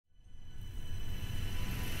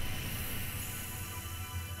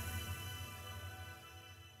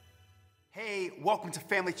Hey, welcome to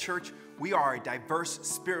Family Church. We are a diverse,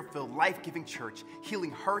 spirit-filled, life-giving church, healing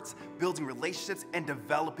hearts, building relationships, and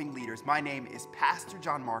developing leaders. My name is Pastor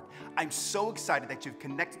John Mark. I'm so excited that you've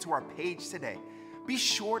connected to our page today. Be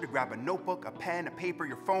sure to grab a notebook, a pen, a paper,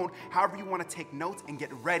 your phone, however you want to take notes, and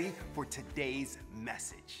get ready for today's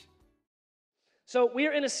message. So we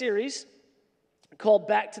are in a series called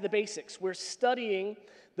Back to the Basics. We're studying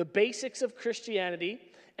the basics of Christianity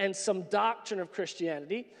and some doctrine of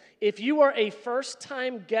Christianity. If you are a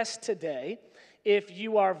first-time guest today, if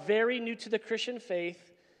you are very new to the Christian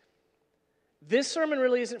faith, this sermon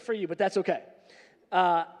really isn't for you, but that's okay.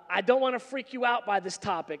 I don't want to freak you out by this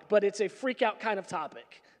topic, but it's a freak-out kind of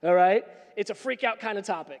topic, all right? It's a freak-out kind of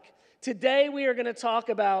topic. Today we are going to talk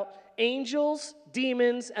about angels,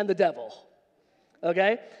 demons, and the devil,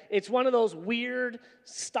 okay? It's one of those weird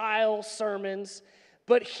style sermons.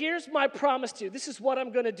 But here's my promise to you. This is what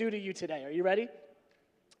I'm going to do to you today. Are you ready?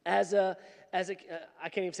 I can't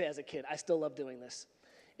even say as a kid. I still love doing this.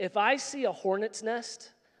 If I see a hornet's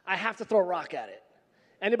nest, I have to throw a rock at it.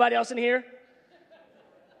 Anybody else in here?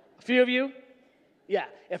 A few of you? Yeah.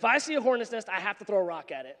 If I see a hornet's nest, I have to throw a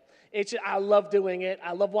rock at it. I love doing it.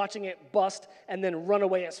 I love watching it bust and then run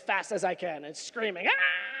away as fast as I can and screaming,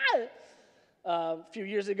 ah! A few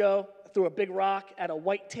years ago, I threw a big rock at a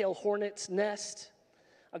white-tailed hornet's nest.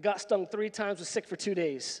 I got stung 3 times, was sick for 2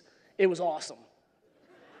 days. It was awesome.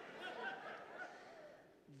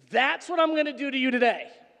 That's what I'm going to do to you today.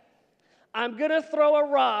 I'm going to throw a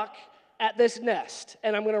rock at this nest,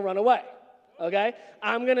 and I'm going to run away, okay?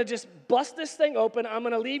 I'm going to just bust this thing open. I'm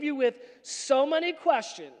going to leave you with so many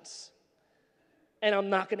questions, and I'm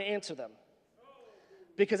not going to answer them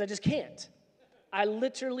because I just can't. I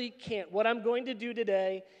literally can't. What I'm going to do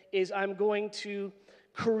today is I'm going to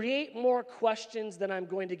create more questions than I'm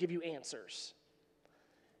going to give you answers.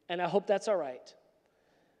 And I hope that's all right,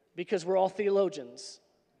 because we're all theologians.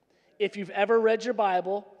 If you've ever read your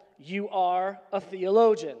Bible, you are a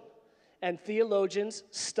theologian. And theologians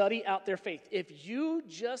study out their faith. If you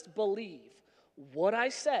just believe what I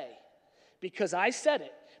say, because I said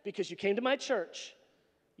it, because you came to my church,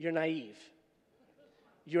 you're naive.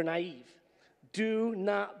 You're naive. Do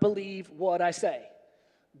not believe what I say.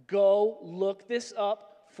 Go look this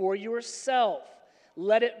up for yourself.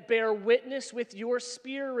 Let it bear witness with your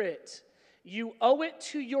spirit. You owe it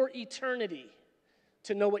to your eternity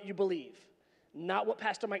to know what you believe, not what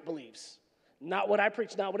Pastor Mike believes, not what I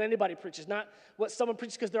preach, not what anybody preaches, not what someone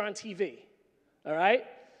preaches because they're on TV, all right?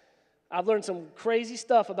 I've learned some crazy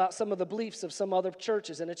stuff about some of the beliefs of some other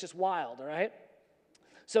churches, and it's just wild, all right?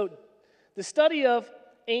 So the study of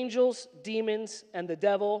angels, demons, and the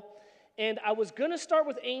devil. And I was going to start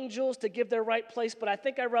with angels to give their right place, but I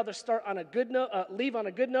think I'd rather start on a good note, leave on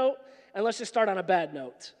a good note, and let's just start on a bad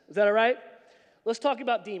note. Is that all right? Let's talk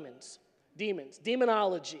about demons. Demons,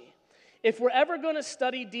 demonology. If we're ever going to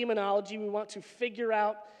study demonology, we want to figure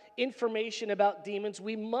out information about demons,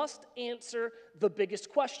 we must answer the biggest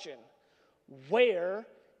question. Where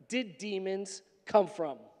did demons come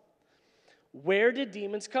from? Where did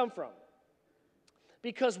demons come from?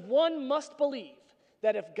 Because one must believe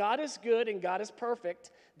that if God is good and God is perfect,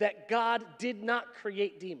 that God did not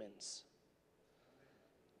create demons.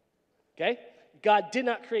 Okay? God did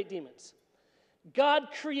not create demons. God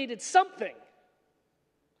created something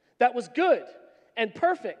that was good and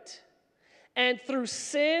perfect. And through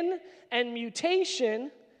sin and mutation,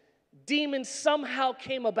 demons somehow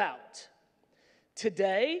came about.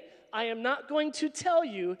 Today, I am not going to tell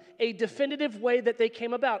you a definitive way that they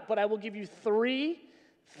came about, but I will give you 3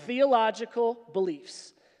 theological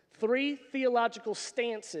beliefs, 3 theological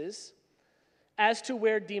stances as to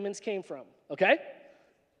where demons came from, okay?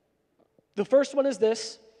 The first one is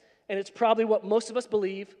this, and it's probably what most of us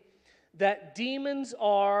believe, that demons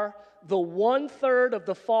are the 1/3 of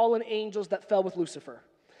the fallen angels that fell with Lucifer.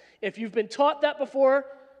 If you've been taught that before,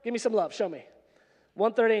 give me some love, show me.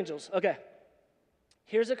 1/3 angels, okay.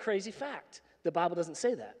 Here's a crazy fact. The Bible doesn't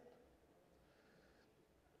say that.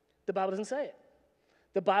 The Bible doesn't say it.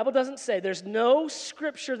 The Bible doesn't say, there's no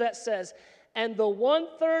scripture that says, and the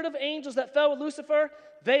 1/3 of angels that fell with Lucifer,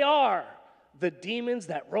 they are the demons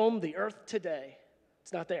that roam the earth today.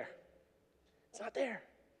 It's not there. It's not there.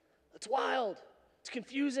 It's wild. It's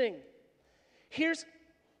confusing. Here's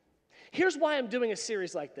why I'm doing a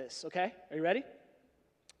series like this, okay? Are you ready?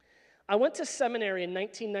 I went to seminary in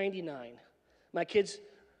 1999. My kids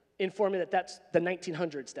informed me that that's the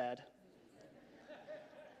 1900s, Dad.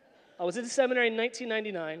 I was in seminary in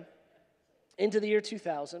 1999, into the year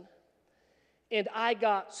 2000, and I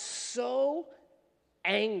got so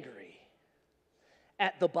angry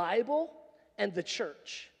at the Bible and the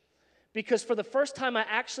church because for the first time I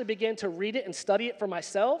actually began to read it and study it for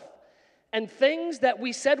myself, and things that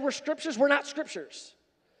we said were scriptures were not scriptures.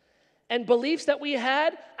 And beliefs that we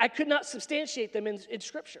had, I could not substantiate them in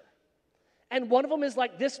Scripture. And one of them is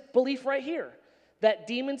like this belief right here, that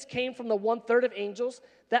demons came from the 1/3 of angels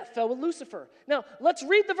that fell with Lucifer. Now, let's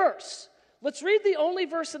read the verse. Let's read the only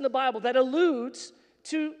verse in the Bible that alludes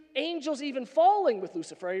to angels even falling with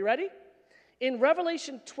Lucifer. Are you ready? In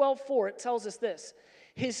Revelation 12:4, it tells us this.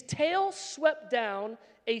 His tail swept down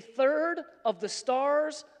 1/3 of the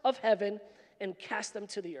stars of heaven and cast them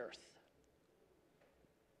to the earth.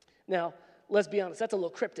 Now, let's be honest, that's a little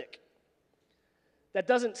cryptic. That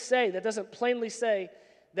doesn't plainly say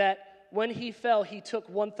that when he fell, he took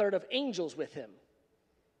 1/3 of angels with him,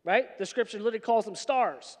 right? The scripture literally calls them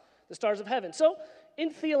stars, the stars of heaven. So,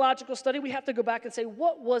 in theological study, we have to go back and say,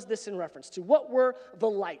 what was this in reference to? What were the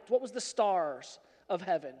light? What was the stars of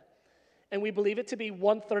heaven? And we believe it to be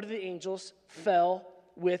 1/3 of the angels fell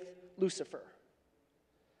with Lucifer.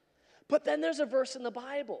 But then there's a verse in the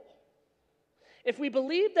Bible. If we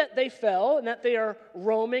believe that they fell and that they are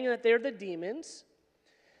roaming and that they're the demons,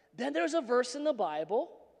 then there's a verse in the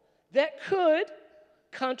Bible that could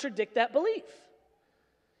contradict that belief.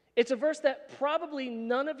 It's a verse that probably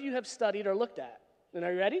none of you have studied or looked at. And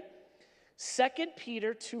are you ready? 2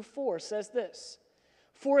 Peter 2:4 says this,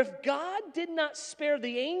 "For if God did not spare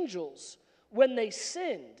the angels when they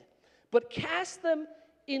sinned, but cast them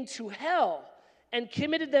into hell and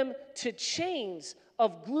committed them to chains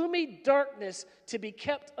of gloomy darkness to be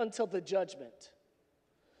kept until the judgment."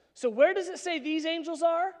 So where does it say these angels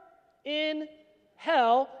are? In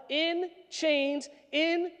hell, in chains,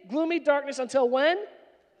 in gloomy darkness until when?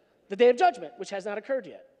 The day of judgment, which has not occurred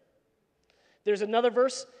yet. There's another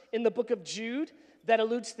verse in the book of Jude that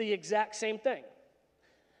alludes to the exact same thing.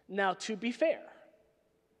 Now, to be fair,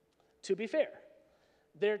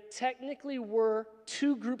 there technically were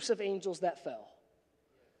two groups of angels that fell.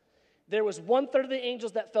 There was 1/3 of the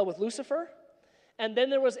angels that fell with Lucifer, and then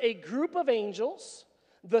there was a group of angels,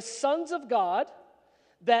 the sons of God,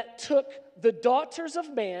 that took the daughters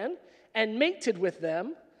of man and mated with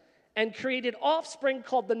them and created offspring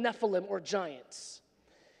called the Nephilim, or giants.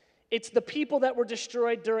 It's the people that were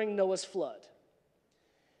destroyed during Noah's flood.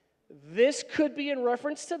 This could be in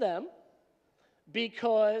reference to them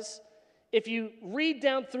because if you read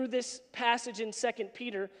down through this passage in 2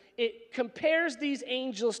 Peter, it compares these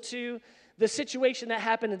angels to the situation that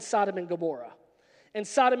happened in Sodom and Gomorrah. And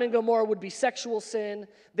Sodom and Gomorrah would be sexual sin,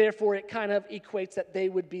 therefore it kind of equates that they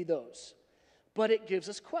would be those. But it gives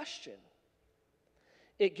us question.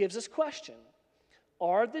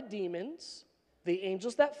 Are the demons, the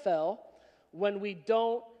angels that fell, when we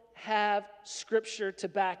don't have scripture to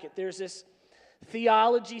back it? There's this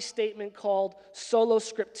theology statement called sola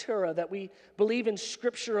scriptura, that we believe in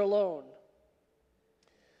scripture alone.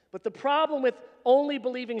 But the problem with only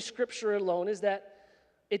believing scripture alone is that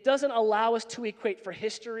it doesn't allow us to equate for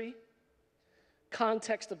history,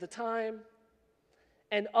 context of the time,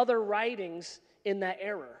 and other writings in that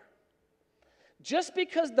era. Just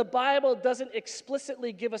because the Bible doesn't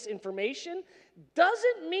explicitly give us information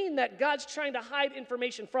doesn't mean that God's trying to hide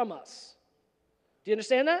information from us. Do you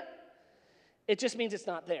understand that? It just means it's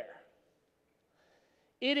not there.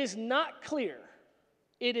 It is not clear,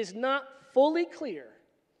 it is not fully clear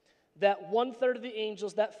that 1/3 of the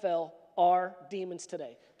angels that fell are demons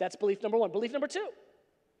today. That's belief number one. Belief number two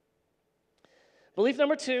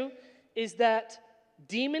is that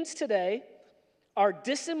demons today are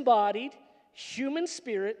disembodied human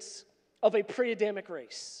spirits of a pre-Adamic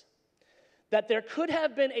race. That there could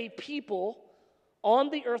have been a people on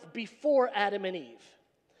the earth before Adam and Eve.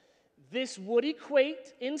 This would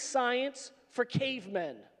equate in science for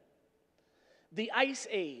cavemen, the Ice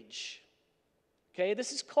Age. Okay,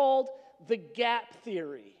 this is called the gap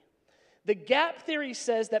theory. The gap theory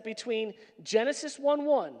says that between Genesis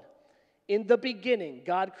 1:1, in the beginning,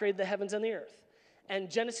 God created the heavens and the earth,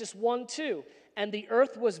 and Genesis 1:2, and the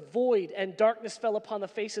earth was void and darkness fell upon the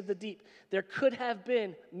face of the deep, there could have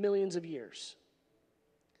been millions of years.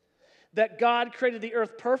 That God created the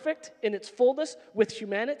earth perfect in its fullness with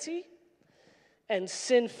humanity, and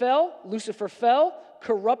sin fell, Lucifer fell,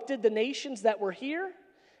 corrupted the nations that were here.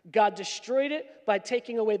 God destroyed it by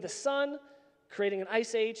taking away the sun, creating an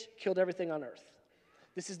ice age, killed everything on earth.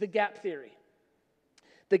 This is the gap theory.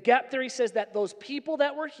 The gap theory says that those people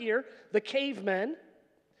that were here, the cavemen,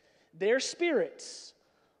 their spirits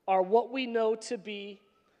are what we know to be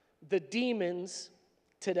the demons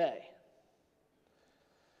today.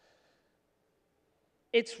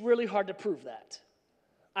 It's really hard to prove that.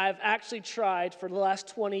 I've actually tried for the last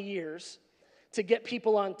 20 years to get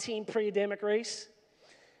people on Team Pre-Adamic Race,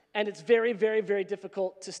 And it's very, very, very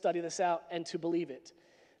difficult to study this out and to believe it.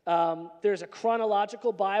 There's a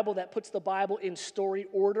chronological Bible that puts the Bible in story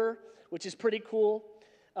order, which is pretty cool.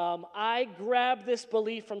 I grabbed this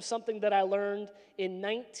belief from something that I learned in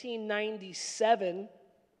 1997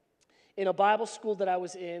 in a Bible school that I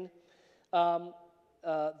was in.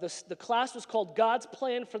 The class was called God's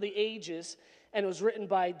Plan for the Ages, and it was written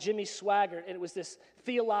by Jimmy Swaggart, and it was this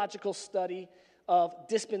theological study of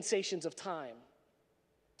dispensations of time.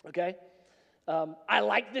 Okay? I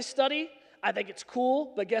like this study. I think it's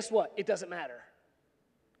cool, but guess what? It doesn't matter.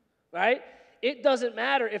 Right? It doesn't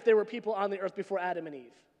matter if there were people on the earth before Adam and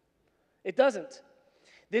Eve. It doesn't.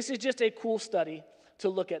 This is just a cool study to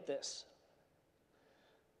look at this.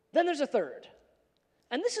 Then there's a third.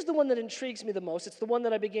 And this is the one that intrigues me the most. It's the one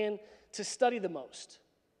that I began to study the most.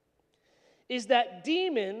 Is that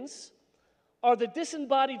demons are the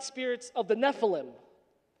disembodied spirits of the Nephilim,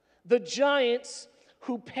 the giants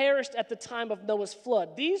who perished at the time of Noah's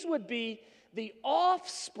flood. These would be the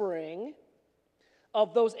offspring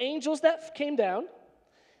of those angels that came down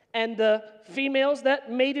and the females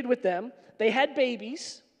that mated with them. They had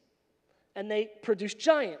babies, and they produced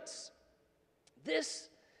giants. This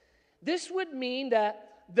would mean that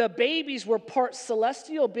the babies were part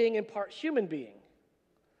celestial being and part human being.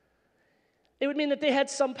 It would mean that they had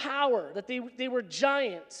some power, that they were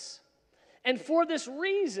giants. And for this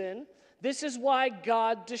reason, this is why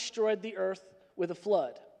God destroyed the earth with a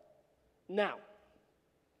flood. Now,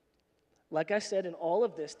 like I said, in all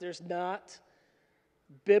of this, there's not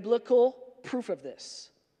biblical proof of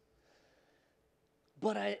this.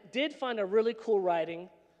 But I did find a really cool writing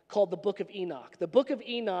called the Book of Enoch. The Book of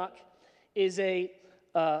Enoch is a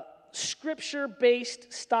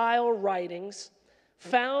scripture-based style writings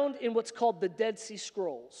found in what's called the Dead Sea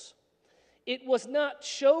Scrolls. It was not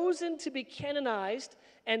chosen to be canonized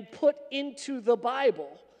and put into the Bible,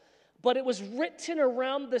 but it was written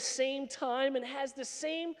around the same time and has the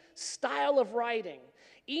same style of writing.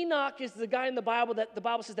 Enoch is the guy in the Bible that the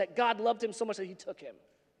Bible says that God loved him so much that he took him.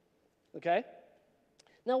 Okay?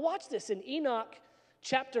 Now watch this in Enoch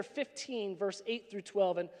chapter 15, verse 8 through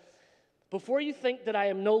 12. And before you think that I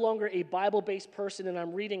am no longer a Bible-based person and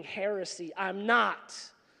I'm reading heresy, I'm not.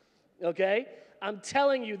 Okay? I'm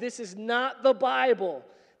telling you, this is not the Bible.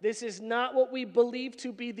 This is not what we believe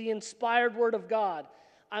to be the inspired word of God.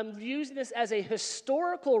 I'm using this as a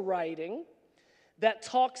historical writing that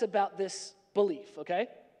talks about this belief, okay?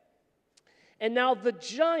 And now the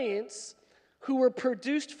giants who were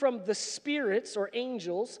produced from the spirits or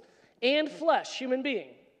angels and flesh, human being,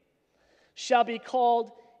 shall be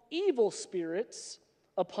called evil spirits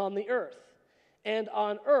upon the earth, and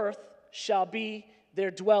on earth shall be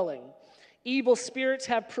their dwelling. Evil spirits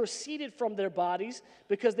have proceeded from their bodies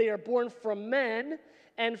because they are born from men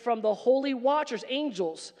and from the holy watchers,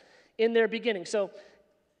 angels, in their beginning. So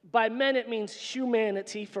by men it means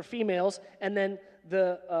humanity for females, and then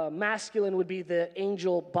the masculine would be the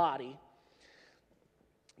angel body.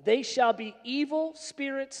 They shall be evil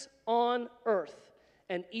spirits on earth,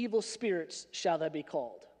 and evil spirits shall they be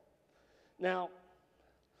called. Now,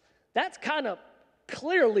 that's kind of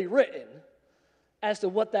clearly written as to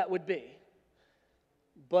what that would be.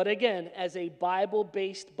 But again, as a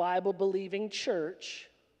Bible-based, Bible-believing church,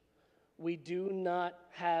 we do not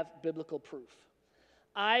have biblical proof.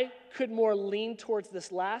 I could more lean towards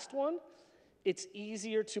this last one. It's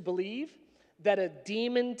easier to believe that a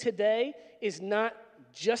demon today is not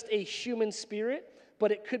just a human spirit,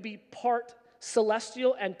 but it could be part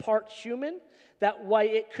celestial and part human. That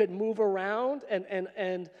way it could move around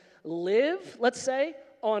and live, let's say,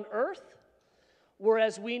 on earth.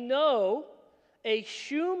 Whereas we know a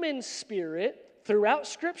human spirit throughout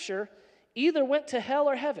Scripture either went to hell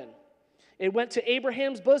or heaven. It went to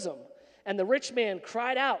Abraham's bosom, and the rich man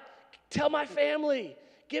cried out, "Tell my family,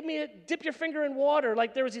 dip your finger in water."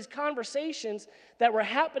 Like there was these conversations that were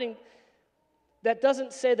happening that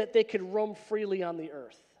doesn't say that they could roam freely on the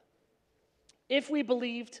earth. If we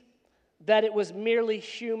believed that it was merely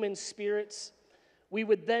human spirits, we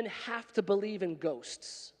would then have to believe in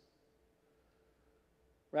ghosts,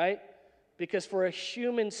 right? Because for a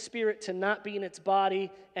human spirit to not be in its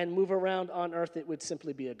body and move around on earth, it would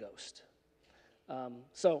simply be a ghost.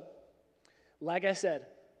 So, like I said,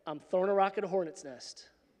 I'm throwing a rock at a hornet's nest.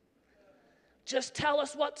 Just tell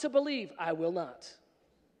us what to believe. I will not.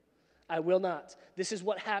 I will not. This is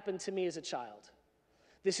what happened to me as a child.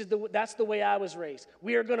 That's the way I was raised.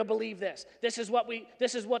 We are going to believe this. This is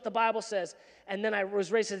what the Bible says. And then I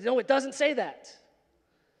was raised and said, no, it doesn't say that.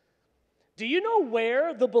 Do you know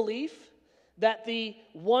where the belief that the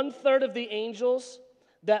 1/3 of the angels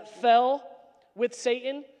that fell with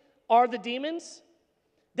Satan are the demons?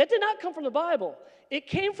 That did not come from the Bible. It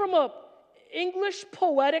came from an English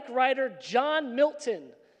poetic writer, John Milton,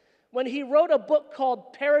 when he wrote a book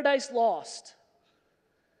called Paradise Lost.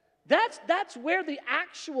 That's where the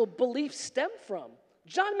actual belief stemmed from.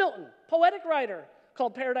 John Milton, poetic writer,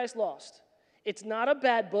 called Paradise Lost. It's not a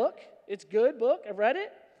bad book. It's a good book. I've read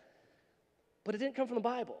it. But it didn't come from the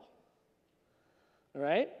Bible. All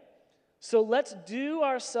right? So let's do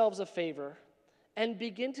ourselves a favor and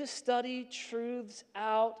begin to study truths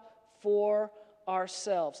out for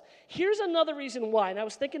ourselves. Here's another reason why, and I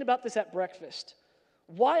was thinking about this at breakfast,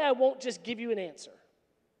 why I won't just give you an answer.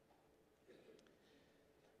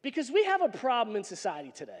 Because we have a problem in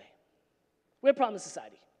society today. We have a problem in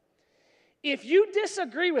society. If you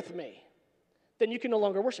disagree with me, then you can no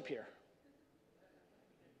longer worship here.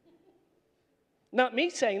 Not me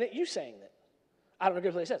saying it, you saying it. I don't agree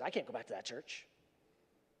with what he says. I can't go back to that church.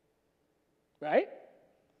 Right?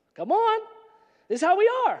 Come on. This is how we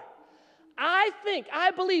are.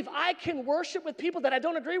 I believe I can worship with people that I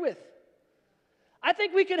don't agree with. I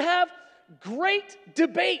think we can have great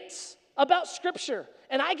debates about Scripture,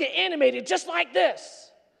 and I get animated just like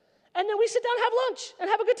this. And then we sit down and have lunch and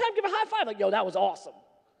have a good time, give a high five, like, yo, that was awesome.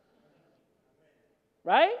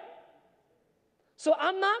 Right? So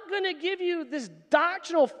I'm not going to give you this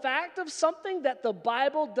doctrinal fact of something that the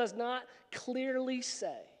Bible does not clearly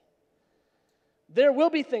say. There will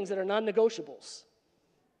be things that are non-negotiables.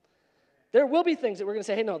 There will be things that we're going to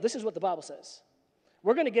say, hey, no, this is what the Bible says.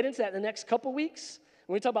 We're going to get into that in the next couple weeks.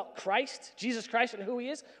 When we talk about Christ, Jesus Christ, and who he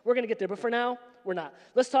is, we're going to get there. But for now, we're not.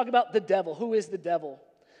 Let's talk about the devil. Who is the devil?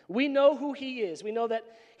 We know who he is. We know that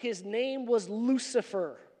his name was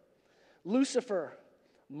Lucifer. Lucifer,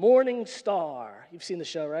 morning star. You've seen the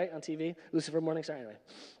show, right, on TV? Lucifer, morning star. Anyway.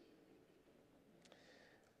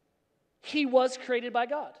 He was created by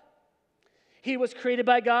God. He was created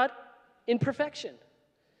by God in perfection.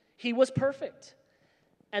 He was perfect.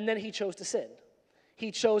 And then he chose to sin.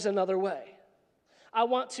 He chose another way. I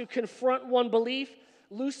want to confront one belief.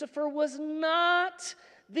 Lucifer was not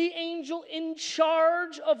the angel in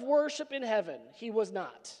charge of worship in heaven. He was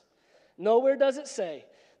not. Nowhere does it say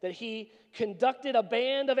that he conducted a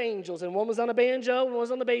band of angels, and one was on a banjo, and one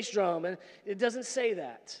was on the bass drum, and it doesn't say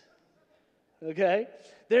that. Okay?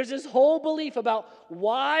 There's this whole belief about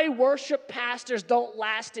why worship pastors don't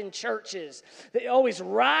last in churches. They always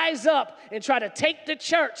rise up and try to take the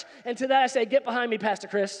church. And to that I say, get behind me, Pastor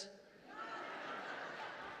Chris.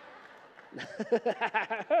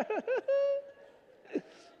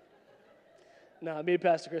 No, me and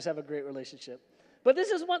Pastor Chris have a great relationship. But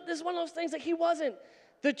this is one of those things that he wasn't.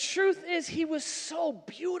 The truth is he was so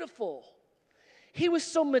beautiful. He was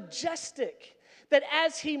so majestic that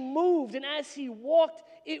as he moved and as he walked,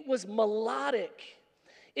 it was melodic.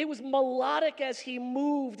 It was melodic as he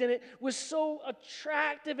moved, and it was so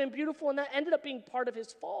attractive and beautiful, and that ended up being part of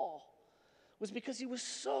his fall, was because he was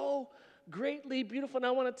so greatly beautiful. And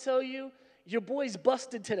I want to tell you, your boy's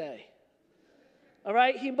busted today. All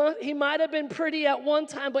right? He might have been pretty at one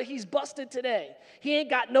time, but he's busted today. He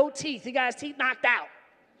ain't got no teeth. He got his teeth knocked out.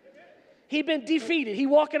 He been defeated. He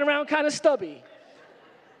walking around kind of stubby.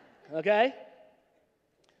 Okay?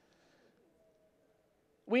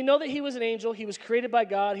 We know that he was an angel. He was created by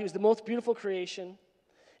God. He was the most beautiful creation.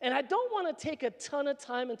 And I don't want to take a ton of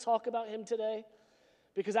time and talk about him today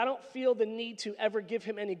because I don't feel the need to ever give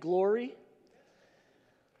him any glory.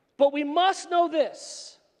 But we must know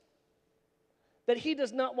this, that he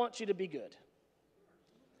does not want you to be good.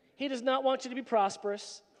 He does not want you to be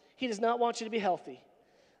prosperous. He does not want you to be healthy.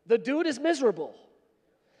 The dude is miserable,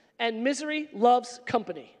 and misery loves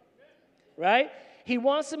company, right? He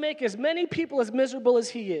wants to make as many people as miserable as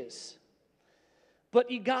he is. But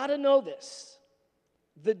you got to know this.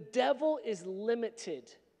 The devil is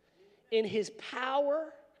limited in his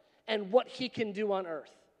power and what he can do on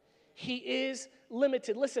earth. He is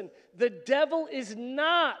limited. Listen, the devil is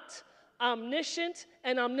not omniscient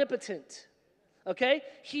and omnipotent. Okay?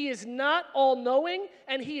 He is not all-knowing,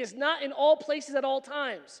 and he is not in all places at all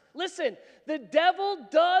times. Listen, the devil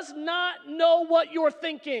does not know what you're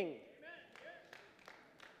thinking.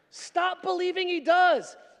 Stop believing he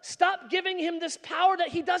does. Stop giving him this power that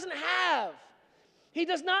he doesn't have. He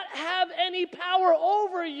does not have any power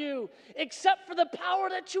over you except for the power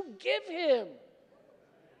that you give him.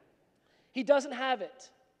 He doesn't have it.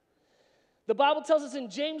 The Bible tells us in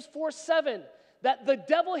James 4:7 that the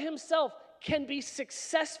devil himself can be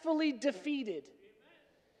successfully defeated.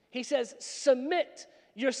 He says, submit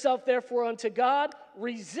yourself therefore unto God,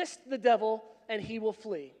 resist the devil, and he will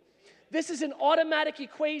flee. This is an automatic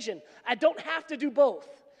equation. I don't have to do both.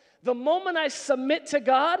 The moment I submit to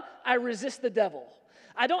God, I resist the devil.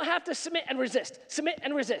 I don't have to submit and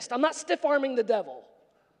resist. I'm not stiff-arming the devil.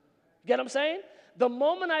 Get what I'm saying? The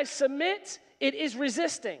moment I submit, it is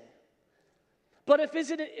resisting. But if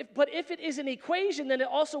it is an equation, then it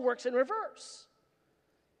also works in reverse.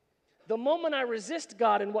 The moment I resist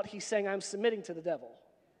God and what he's saying, I'm submitting to the devil.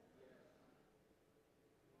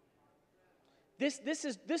 This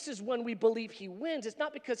is when we believe he wins. It's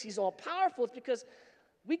not because he's all powerful. It's because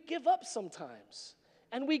we give up sometimes.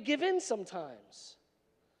 And we give in sometimes.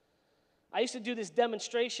 I used to do this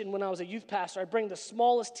demonstration when I was a youth pastor. I'd bring the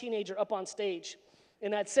smallest teenager up on stage.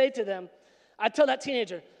 And I'd say to them, I'd tell that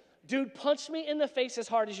teenager, dude, punch me in the face as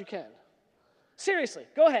hard as you can. Seriously,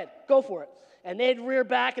 go ahead, go for it. And they'd rear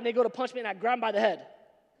back and they'd go to punch me and I'd grab them by the head.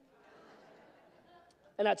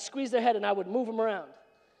 And I'd squeeze their head and I would move them around.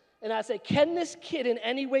 And I'd say, can this kid in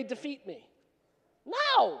any way defeat me?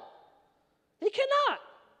 No, he cannot.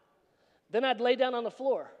 Then I'd lay down on the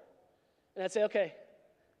floor and I'd say, okay,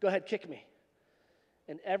 go ahead, kick me.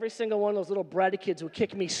 And every single one of those little bratty kids would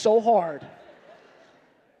kick me so hard.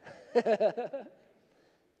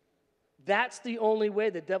 That's the only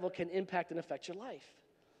way the devil can impact and affect your life,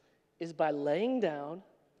 is by laying down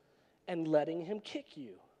and letting him kick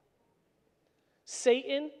you.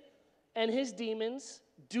 Satan and his demons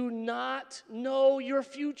do not know your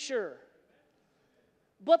future.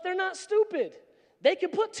 But they're not stupid. They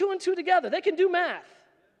can put 2 and 2 together. They can do math,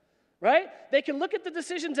 right? They can look at the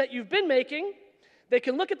decisions that you've been making. They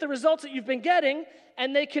can look at the results that you've been getting,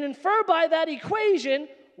 and they can infer by that equation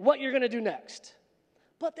what you're going to do next.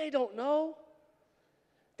 But they don't know.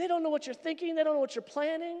 They don't know what you're thinking. They don't know what you're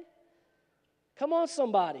planning. Come on,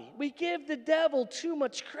 somebody. We give the devil too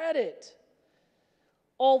much credit.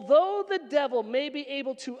 Although the devil may be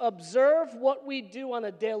able to observe what we do on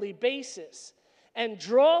a daily basis and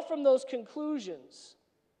draw from those conclusions,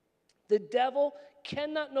 the devil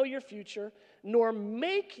cannot know your future nor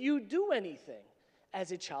make you do anything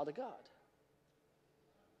as a child of God.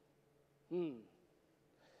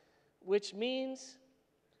 Which means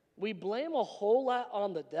we blame a whole lot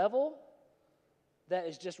on the devil that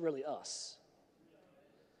is just really us.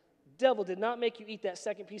 Devil did not make you eat that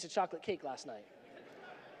second piece of chocolate cake last night.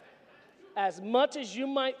 As much as you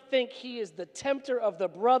might think he is the tempter of the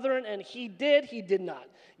brethren, and he did not.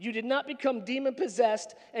 You did not become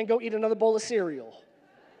demon-possessed and go eat another bowl of cereal.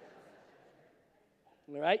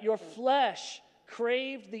 All right? Your flesh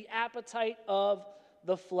craved the appetite of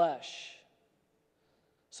the flesh.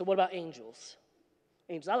 So what about angels?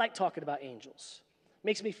 Angels. I like talking about angels.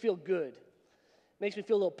 Makes me feel good. Makes me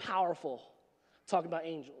feel a little powerful talking about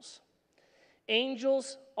angels.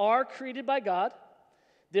 Angels are created by God.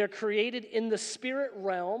 They're created in the spirit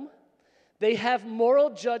realm. They have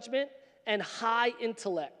moral judgment and high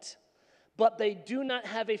intellect, but they do not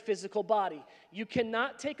have a physical body. You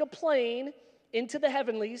cannot take a plane into the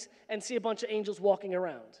heavenlies and see a bunch of angels walking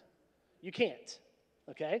around. You can't,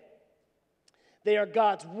 okay? They are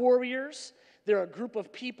God's warriors. They're a group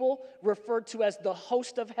of people referred to as the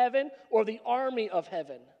host of heaven or the army of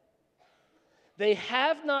heaven. They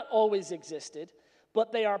have not always existed,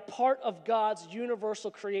 but they are part of God's universal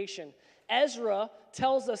creation. Ezra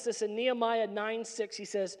tells us this in Nehemiah 9:6. He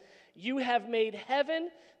says, you have made heaven,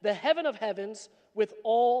 the heaven of heavens, with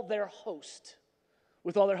all their host.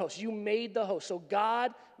 With all their hosts. You made the host. So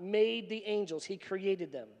God made the angels. He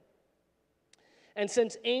created them. And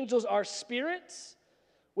since angels are spirits,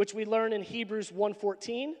 which we learn in Hebrews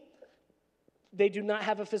 1:14, they do not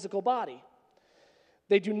have a physical body.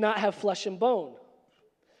 They do not have flesh and bone.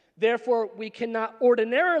 Therefore, we cannot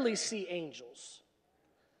ordinarily see angels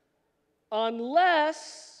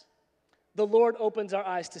unless the Lord opens our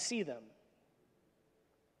eyes to see them.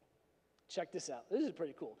 Check this out. This is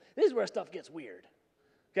pretty cool. This is where stuff gets weird.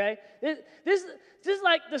 Okay? This is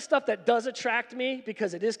like the stuff that does attract me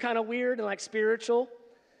because it is kind of weird and like spiritual.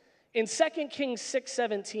 In 2 Kings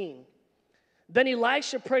 6:17, then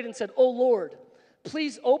Elisha prayed and said, "O Lord,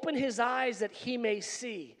 please open his eyes that he may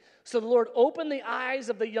see." So the Lord opened the eyes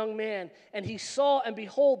of the young man, and he saw, and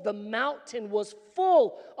behold, the mountain was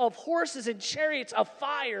full of horses and chariots of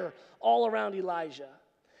fire all around Elijah.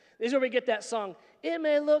 This is where we get that song, "It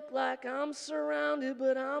may look like I'm surrounded,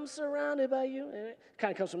 but I'm surrounded by you." And it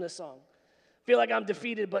kind of comes from this song. Feel like I'm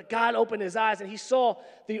defeated, but God opened his eyes, and he saw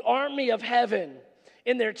the army of heaven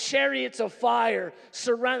in their chariots of fire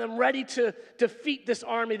surround them, ready to defeat this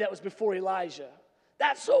army that was before Elijah.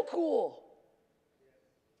 That's so cool.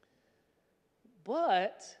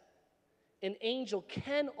 But an angel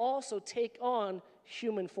can also take on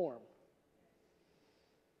human form.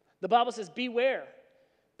 The Bible says, beware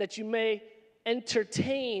that you may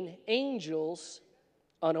entertain angels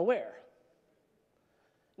unaware.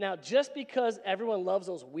 Now, just because everyone loves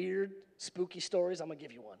those weird, spooky stories, I'm going to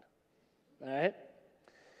give you one. All right?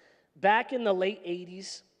 Back in the late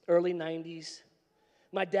 80s, early 90s,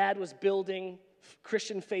 my dad was building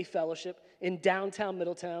Christian Faith Fellowship in downtown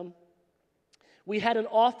Middletown. We had an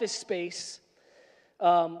office space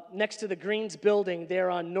next to the Greens building there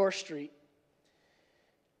on North Street.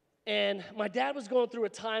 And my dad was going through a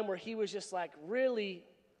time where he was just like really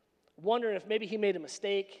wondering if maybe he made a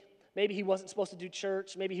mistake. Maybe he wasn't supposed to do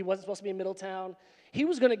church. Maybe he wasn't supposed to be in Middletown. He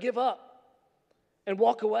was going to give up and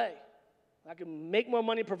walk away. I could make more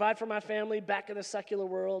money, provide for my family back in the secular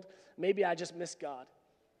world. Maybe I just missed God.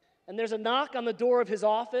 And there's a knock on the door of his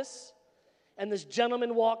office, and this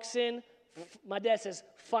gentleman walks in. My dad says,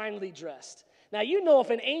 finely dressed. Now, you know if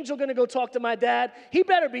an angel going to go talk to my dad, he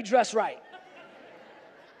better be dressed right.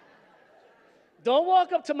 Don't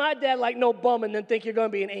walk up to my dad like no bum and then think you're going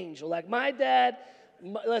to be an angel. Like my dad,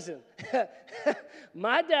 listen,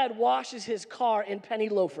 my dad washes his car in penny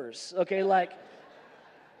loafers, okay? Like,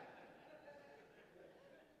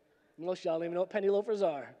 most of y'all don't even know what penny loafers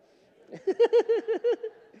are.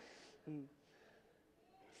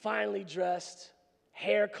 Finely dressed,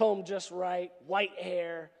 hair combed just right, white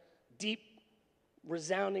hair, deep,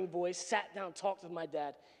 resounding voice, sat down, talked with my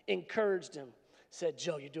dad, encouraged him, said,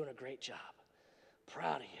 Joe, you're doing a great job.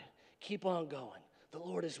 Proud of you. Keep on going. The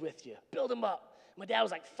Lord is with you. Build him up. My dad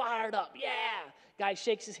was like fired up. Yeah. Guy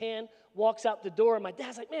shakes his hand, walks out the door, and my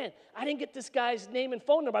dad's like, man, I didn't get this guy's name and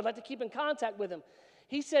phone number. I'd like to keep in contact with him.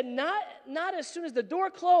 He said, not as soon as the door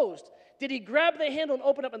closed did he grab the handle and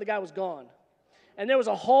open up, and the guy was gone. And there was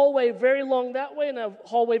a hallway very long that way and a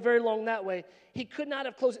hallway very long that way. He could not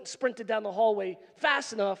have closed it and sprinted down the hallway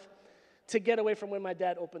fast enough to get away from when my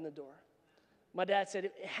dad opened the door. My dad said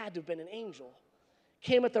it had to have been an angel.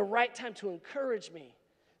 Came at the right time to encourage me,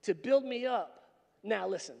 to build me up. Now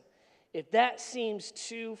listen, if that seems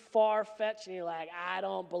too far-fetched and you're like, I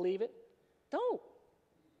don't believe it, don't.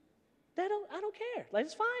 I don't care. Like,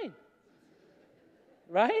 it's fine.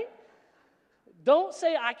 Right? Don't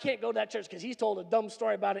say, I can't go to that church because he's told a dumb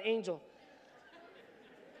story about an angel.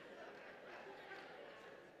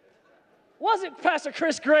 Wasn't Pastor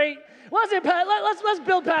Chris great? Let's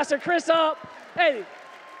build Pastor Chris up. Hey,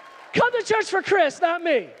 come to church for Chris, not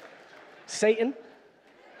me. Satan.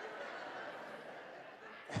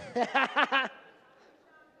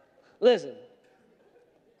 Listen,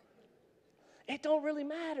 it don't really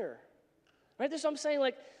matter. Right? This is what I'm saying.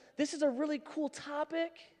 Like, this is a really cool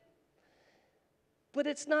topic, but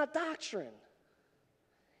it's not doctrine.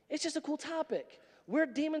 It's just a cool topic. Where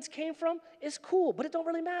demons came from is cool, but it don't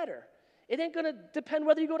really matter. It ain't going to depend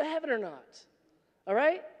whether you go to heaven or not. All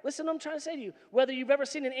right? Listen what I'm trying to say to you. Whether you've ever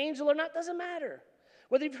seen an angel or not doesn't matter.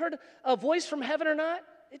 Whether you've heard a voice from heaven or not,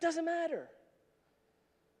 it doesn't matter.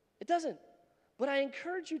 It doesn't. But I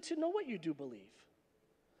encourage you to know what you do believe.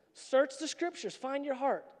 Search the scriptures. Find your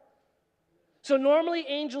heart. So normally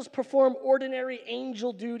angels perform ordinary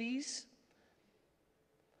angel duties.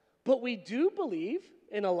 But we do believe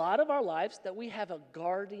in a lot of our lives that we have a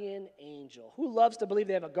guardian angel. Who loves to believe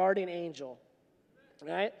they have a guardian angel?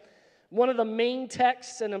 Right? One of the main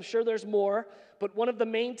texts, and I'm sure there's more, but one of the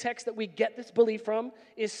main texts that we get this belief from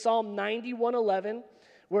is Psalm 91:11,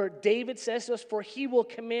 where David says to us, for he will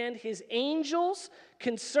command his angels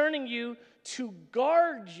concerning you to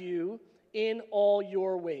guard you in all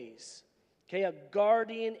your ways. Okay, a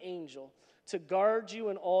guardian angel to guard you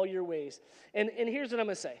in all your ways. And here's what I'm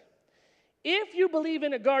going to say. If you believe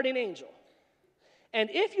in a guardian angel, and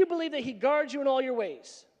if you believe that he guards you in all your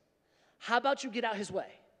ways, how about you get out his way?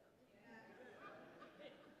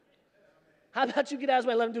 How about you get out of his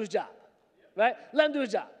way and let him do his job? Right? Let him do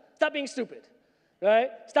his job. Stop being stupid. Right?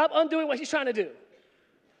 Stop undoing what he's trying to do.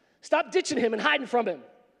 Stop ditching him and hiding from him.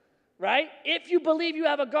 Right? If you believe you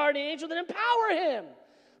have a guardian angel, then empower him.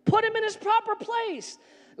 Put him in his proper place.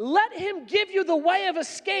 Let him give you the way of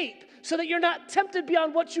escape so that you're not tempted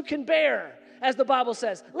beyond what you can bear, as the Bible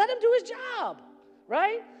says. Let him do his job,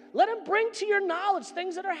 right? Let him bring to your knowledge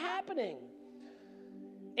things that are happening.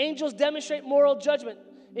 Angels demonstrate moral judgment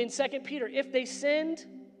in 2 Peter. If they sinned,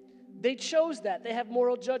 they chose that. They have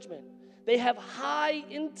moral judgment. They have high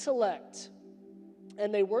intellect,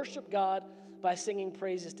 and they worship God by singing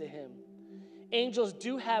praises to him. Angels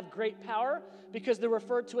do have great power because they're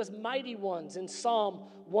referred to as mighty ones in Psalm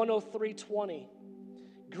 103:20.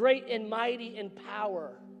 Great and mighty in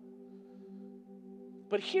power.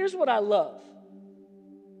 But here's what I love.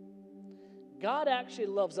 God actually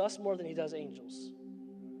loves us more than he does angels.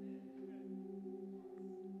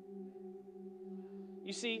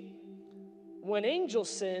 You see, when angels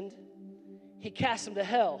sinned, he cast them to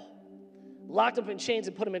hell, locked them in chains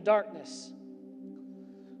and put them in darkness.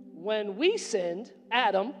 when we sinned,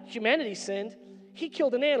 Adam, humanity sinned, he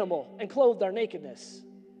killed an animal and clothed our nakedness.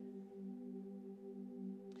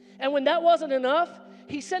 And when that wasn't enough,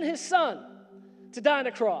 he sent his son to die on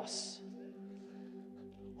a cross,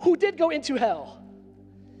 who did go into hell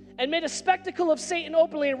and made a spectacle of Satan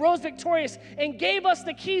openly and rose victorious and gave us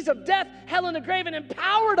the keys of death, hell, and the grave and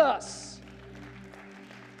empowered us.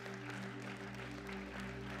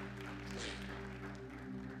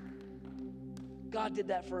 God did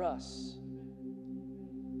that for us.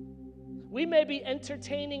 We may be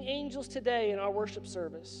entertaining angels today in our worship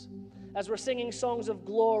service as we're singing songs of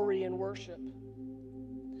glory and worship.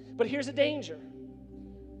 But here's a danger.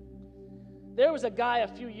 There was a guy a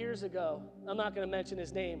few years ago, I'm not going to mention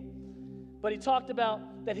his name, but he talked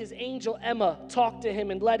about that his angel Emma talked to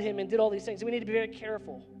him and led him and did all these things. And we need to be very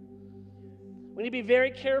careful. We need to be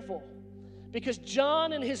very careful. Because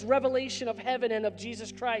John, in his revelation of heaven and of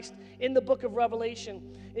Jesus Christ in the book of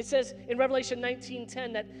Revelation, it says in Revelation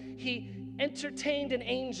 19:10 that he entertained an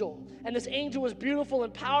angel, and this angel was beautiful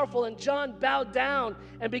and powerful, and John bowed down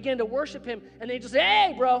and began to worship him, and the angel said,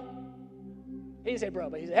 "Hey, bro." He didn't say bro,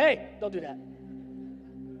 but he said, "Hey, don't do that.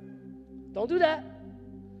 Don't do that.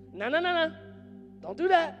 No. Don't do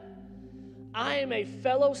that. I am a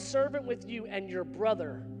fellow servant with you and your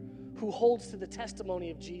brother who holds to the testimony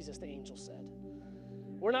of Jesus," the angel said.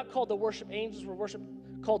 We're not called to worship angels, we're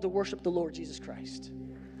called to worship the Lord Jesus Christ.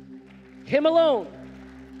 Him alone.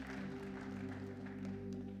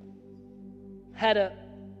 Had a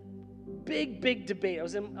big debate. I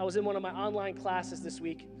was in one of my online classes this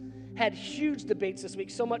week. Had huge debates this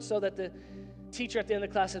week, so much so that the teacher at the end of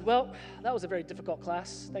the class said, "Well, that was a very difficult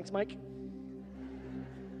class. Thanks, Mike."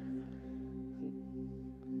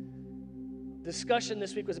 Discussion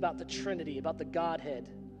this week was about the Trinity, about the Godhead,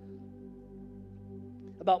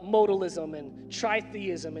 about modalism and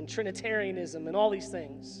tritheism and Trinitarianism and all these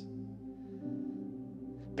things.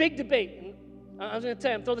 Big debate. And I was going to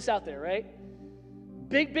tell you, throw this out there, right?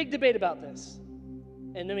 Big debate about this.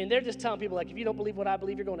 And I mean, they're just telling people, like, if you don't believe what I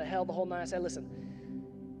believe, you're going to hell, the whole nine. I say, listen,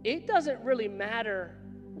 it doesn't really matter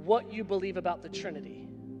what you believe about the Trinity.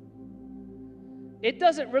 It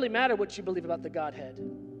doesn't really matter what you believe about the Godhead,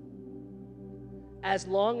 as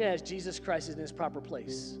long as Jesus Christ is in his proper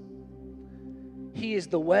place. He is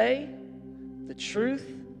the way, the truth,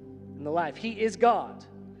 and the life. He is God.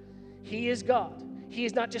 He is God. He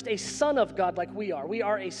is not just a son of God like we are. We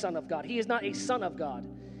are a son of God. He is not a son of God.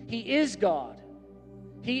 He is God.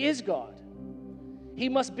 He is God. He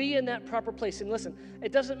must be in that proper place. And listen,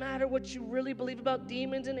 it doesn't matter what you really believe about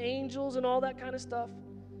demons and angels and all that kind of stuff.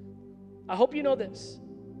 I hope you know this.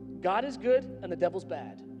 God is good and the devil's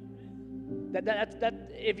bad. That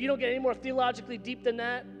if you don't get any more theologically deep than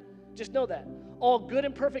that, just know that. All good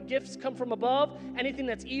and perfect gifts come from above. Anything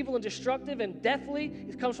that's evil and destructive and deathly,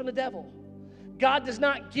 it comes from the devil. God does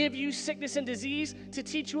not give you sickness and disease to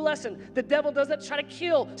teach you a lesson. The devil does that to try to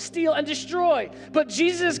kill, steal, and destroy. But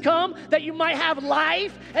Jesus has come that you might have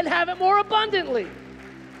life and have it more abundantly.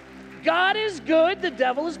 God is good, the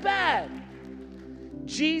devil is bad.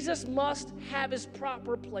 Jesus must have his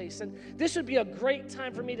proper place. And this would be a great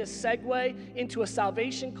time for me to segue into a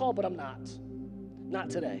salvation call, but I'm not. Not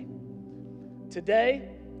today. Today,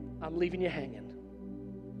 I'm leaving you hanging.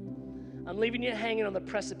 I'm leaving you hanging on the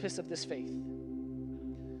precipice of this faith.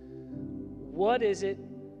 What is it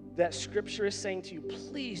that Scripture is saying to you?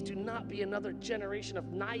 Please do not be another generation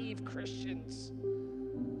of naive Christians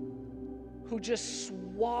who just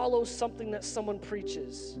swallow something that someone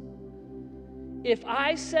preaches. If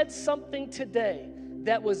I said something today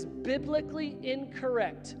that was biblically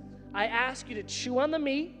incorrect, I ask you to chew on the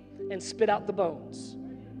meat and spit out the bones.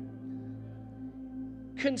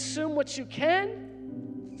 Consume what you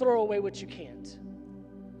can, throw away what you can't.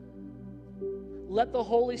 Let the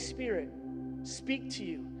Holy Spirit speak to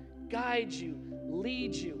you, guide you,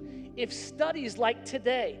 lead you. If studies like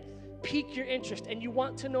today pique your interest and you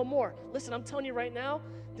want to know more, listen, I'm telling you right now,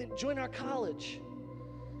 then join our college.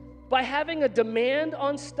 By having a demand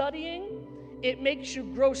on studying, it makes you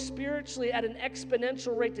grow spiritually at an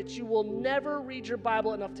exponential rate that you will never read your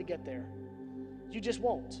Bible enough to get there. You just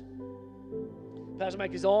won't. Pastor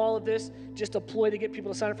Mike, is all of this just a ploy to get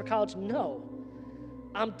people to sign up for college? No.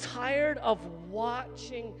 I'm tired of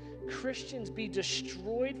watching Christians be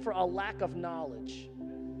destroyed for a lack of knowledge.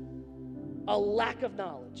 A lack of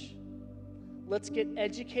knowledge. Let's get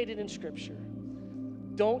educated in Scripture.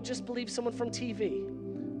 Don't just believe someone from TV.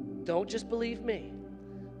 Don't just believe me.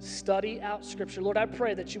 Study out Scripture. Lord, I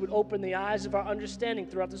pray that you would open the eyes of our understanding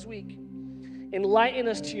throughout this week. Enlighten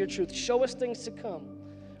us to your truth. Show us things to come.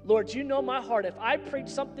 Lord, you know my heart. If I preach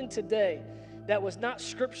something today that was not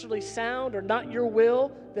scripturally sound or not your will,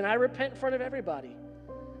 then I repent in front of everybody.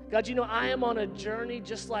 God, you know, I am on a journey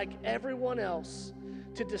just like everyone else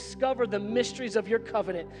to discover the mysteries of your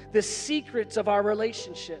covenant, the secrets of our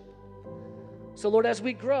relationship. So, Lord, as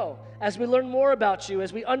we grow, as we learn more about you,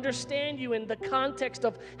 as we understand you in the context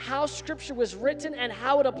of how Scripture was written and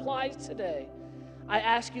how it applies today, I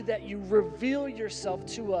ask you that you reveal yourself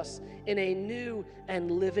to us in a new and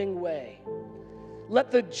living way. Let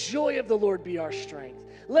the joy of the Lord be our strength.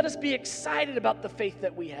 Let us be excited about the faith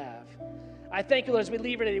that we have. I thank you, Lord, as we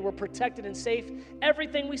leave today, we're protected and safe.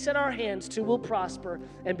 Everything we set our hands to will prosper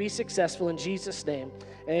and be successful in Jesus' name.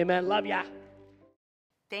 Amen. Love ya.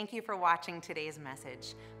 Thank you for watching today's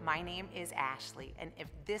message. My name is Ashley, and if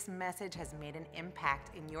this message has made an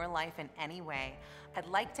impact in your life in any way, I'd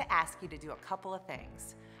like to ask you to do a couple of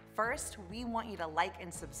things. First, we want you to like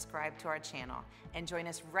and subscribe to our channel and join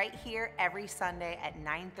us right here every Sunday at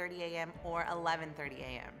 9:30 a.m. or 11:30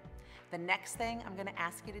 a.m. The next thing I'm going to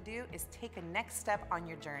ask you to do is take a next step on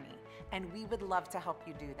your journey, and we would love to help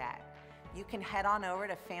you do that. You can head on over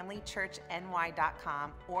to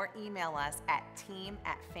familychurchny.com or email us at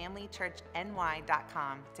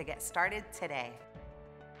team@familychurchny.com to get started today.